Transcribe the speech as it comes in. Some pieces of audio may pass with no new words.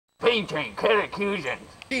Paintrain, Creddercutions.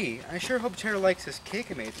 Gee, I sure hope Cheddar likes this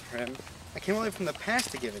cake I made for him. I came all the way from the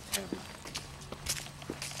past to give it to him.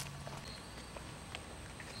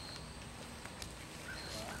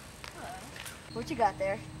 What you got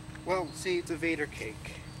there? Well, see, it's a Vader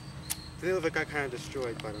cake. The little bit got kind of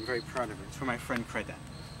destroyed, but I'm very proud of it. It's for my friend Credder.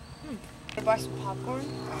 Can I buy some popcorn?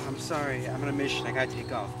 I'm sorry, I'm on a mission. I gotta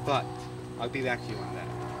take off, but I'll be back to you on that.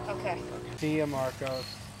 Okay. See ya, Marcos.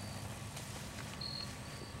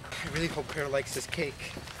 I really hope Credder likes this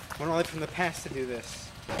cake. I went all the way from the past to do this.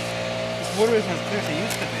 This water isn't as clear as it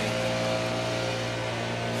used to be.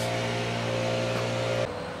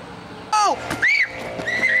 Oh!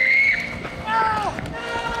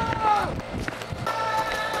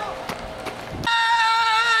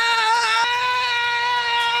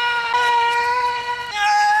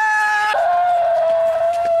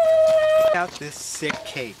 Out this sick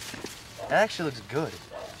cake. That actually looks good.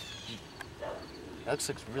 That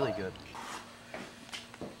looks really good.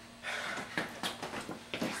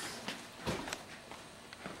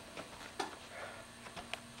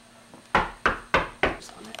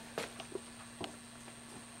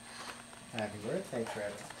 Happy birthday,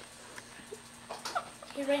 Credder.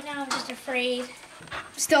 Yeah, right now I'm just afraid.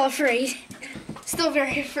 Still afraid. Still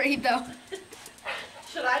very afraid though.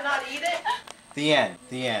 Should I not eat it? The end.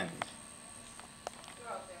 The end.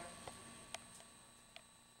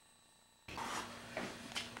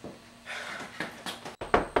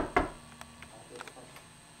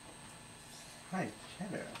 Hi,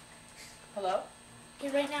 Cheddar. Hello?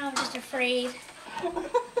 Yeah, right now I'm just afraid.